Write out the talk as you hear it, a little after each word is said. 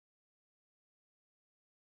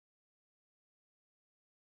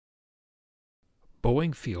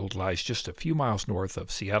Boeing Field lies just a few miles north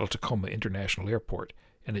of Seattle-Tacoma International Airport,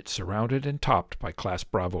 and it's surrounded and topped by Class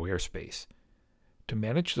Bravo airspace. To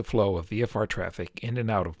manage the flow of VFR traffic in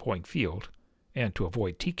and out of Boeing Field, and to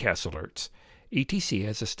avoid TCAS alerts, ATC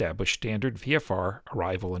has established standard VFR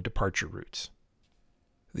arrival and departure routes.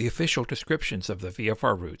 The official descriptions of the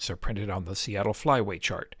VFR routes are printed on the Seattle Flyway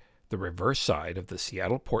chart, the reverse side of the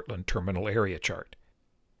Seattle-Portland Terminal Area chart.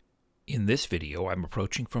 In this video, I'm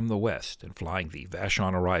approaching from the west and flying the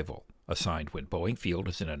Vashon Arrival, assigned when Boeing Field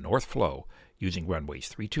is in a north flow using runways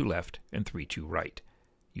 32 left and 32 right.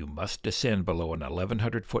 You must descend below an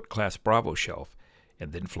 1,100-foot Class Bravo shelf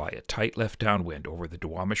and then fly a tight left downwind over the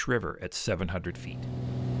Duwamish River at 700 feet.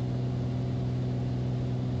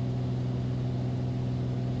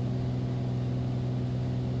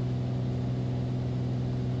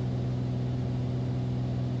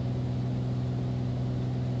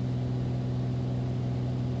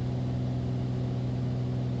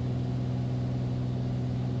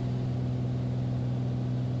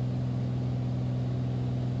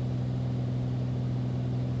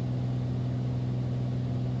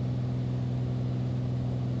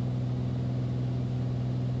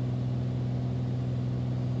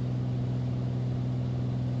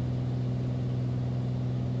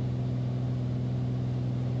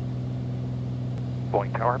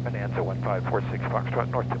 Boeing Tower, Bonanza 1546 Foxtrot,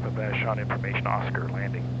 north tip of Vashon, information Oscar,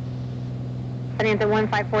 landing. Bonanza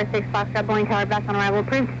 1546 Foxtrot, Boeing Tower, Vashon Arrival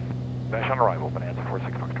approved. Vashon Arrival, Bonanza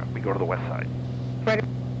 46 Foxtrot. We go to the west side. Right.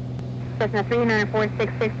 Cessna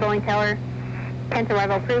 39466 Boeing Tower, 10th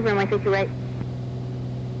arrival approved, runway 32 right.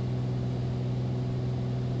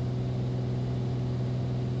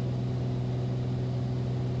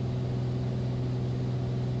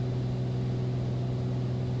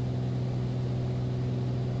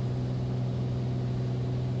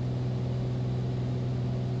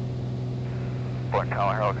 Boeing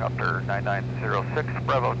Tower, helicopter 9906,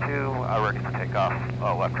 Bravo 2, ready for takeoff,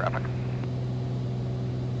 left traffic.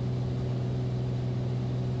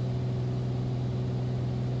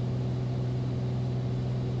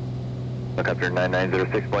 Helicopter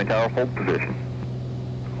 9906, Boeing Tower, hold position.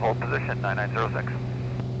 Hold position, 9906.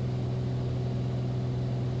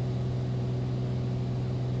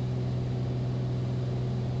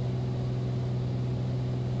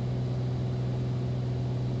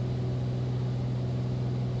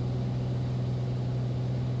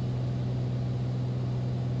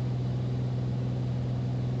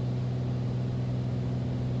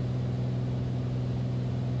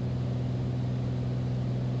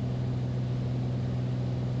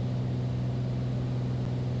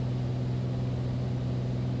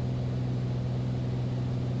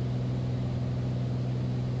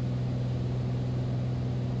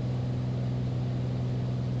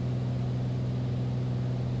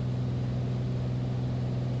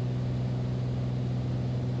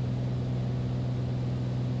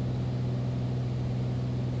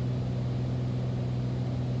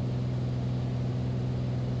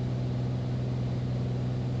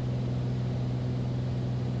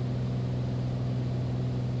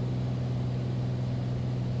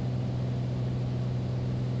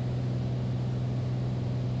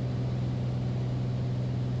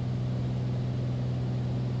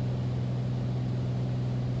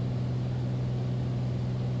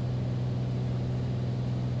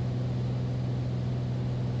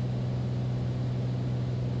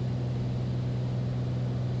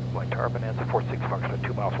 Boeing Tower, Bonanza 46 Foxtrot,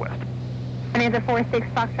 2 miles west. Bonanza 46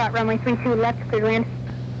 Foxtrot, runway 32 left, clear to land.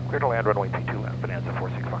 Clear to land, runway 32 left, Bonanza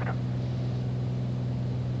 46 Foxtrot.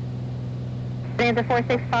 Bonanza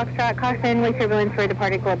 46 Foxtrot, caution, wake turbulence for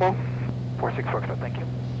departed global. 46 Foxtrot, thank you.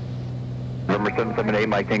 Number 778,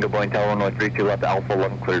 Mike Tango, Boeing Tower, 1132 left, Alpha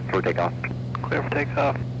 11, cleared for takeoff. Clear for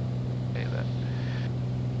takeoff. Okay, then.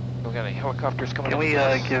 We got any helicopters coming in?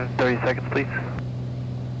 Can we give 30 seconds, please?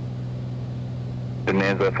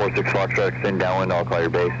 Bonanza 46 Foxtrot, extend downwind, I'll call your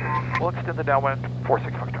base. We'll extend the downwind,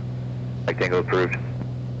 46 Foxtrot. Mike Tango approved.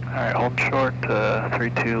 Alright, hold short,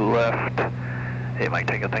 32 left. Hey, Mike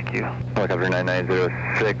Tango, thank you. Helicopter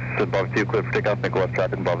 9906, above 2, clear for takeoff, make left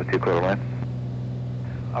traffic, above 2, clear to land.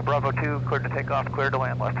 Bravo 2, cleared to takeoff, cleared to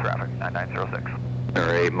land, left traffic, 9906.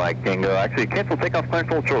 Alright, Mike Tango, actually cancel takeoff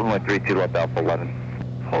clearance, hold short, runway 32 left, Alpha 11.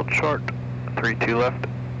 Hold short, 32 left.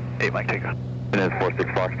 Hey, Mike Tango. Bonanza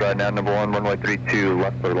 46 Foxtrot, now number 1, runway 32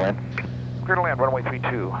 left, clear to land. Clear to land, runway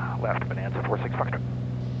 32 left, Bonanza 46 Foxtrot.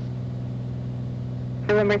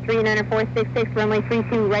 November 39466, runway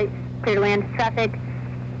 32 right, clear to land, traffic.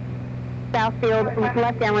 South field,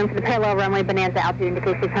 left downwind to the parallel runway, Bonanza, altitude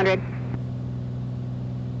indicate 600.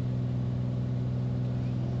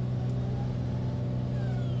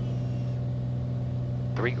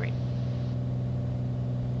 3 green.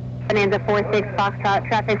 Bonanza 46 Foxtrot,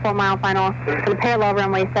 traffic 4 mile final for the parallel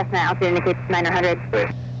runway, Cessna altitude indicates 900.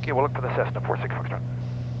 Okay, we'll look for the Cessna 46 Foxtrot.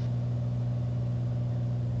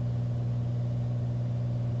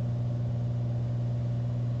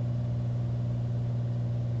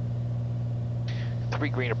 Three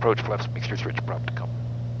green approach flaps, mixture switch prompt to come.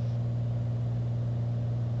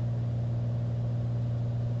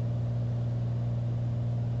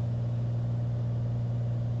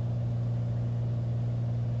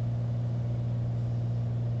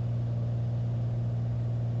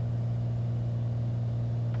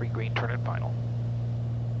 Three green, turn and final.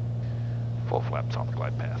 Full flaps on the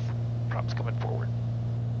glide path. Prompts coming forward.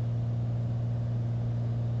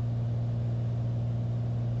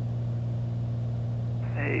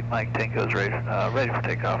 Hey, Mike Tango's ready for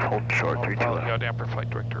takeoff. Hold short, 32 All left. yaw damper flight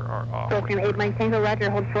director are off. Gulfstream 8 Mike Tango, roger,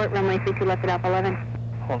 hold short, runway 32 left at Alpha 11.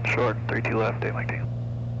 Hold short, 32 left, 8 Mike Tango.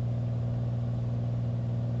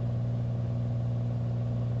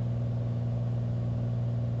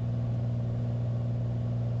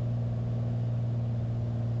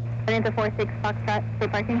 Bonanza 46 Foxtrot, free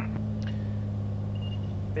parking.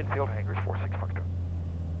 Midfield hangars 46 Foxtrot.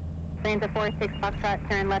 Bonanza 46 Foxtrot,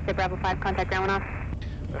 turn left at Bravo 5, contact ground one off.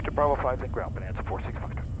 Left to Bravo 5, then ground, Bonanza 46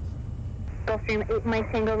 Foxtrot. Gulfstream 8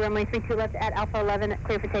 Mike Tango, runway 32 left at Alpha 11,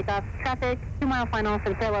 clear for takeoff. Traffic, 2 mile final for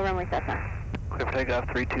the parallel runway Cessna. Clear for takeoff,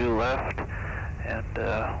 32 left, and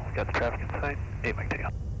we got the traffic in sight, 8 Mike Tango.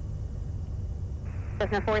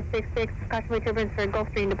 Cessna 466, caution turbulence for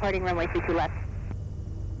Gulfstream departing runway 32 left.